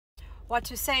what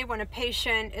to say when a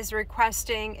patient is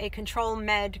requesting a control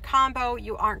med combo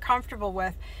you aren't comfortable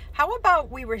with. How about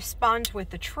we respond with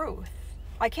the truth?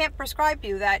 I can't prescribe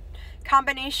you that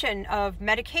combination of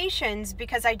medications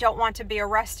because I don't want to be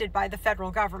arrested by the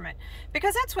federal government.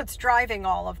 Because that's what's driving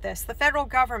all of this. The federal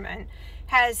government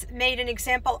has made an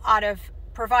example out of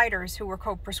providers who were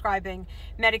co-prescribing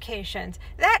medications.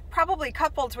 That probably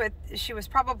coupled with, she was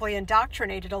probably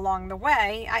indoctrinated along the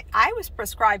way. I was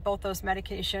prescribed both those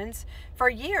medications for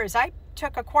years. I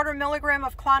took a 1/4 milligram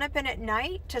of Klonopin at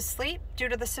night to sleep due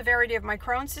to the severity of my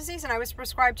Crohn's disease, and I was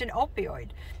prescribed an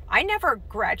opioid. I never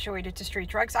graduated to street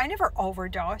drugs. I never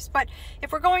overdosed. But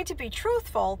if we're going to be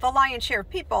truthful, the lion's share of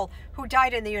people who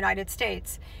died in the United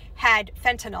States had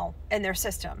fentanyl in their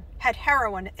system, had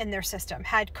heroin in their system,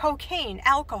 had cocaine,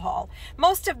 alcohol.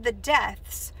 Most of the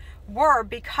deaths were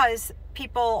because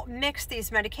people mixed these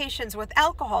medications with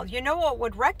alcohol. You know what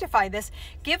would rectify this?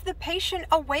 Give the patient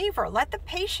a waiver. Let the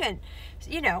patient,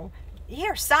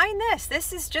 here, sign this.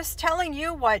 This is just telling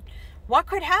you what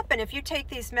could happen if you take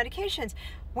these medications.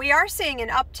 We are seeing an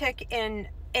uptick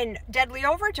in deadly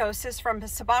overdoses from the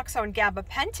Suboxone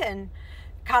gabapentin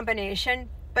combination,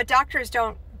 but doctors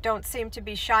don't seem to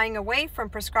be shying away from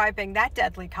prescribing that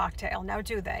deadly cocktail. Now,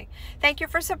 do they? Thank you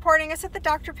for supporting us at the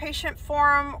Doctor Patient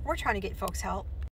Forum. We're trying to get folks help.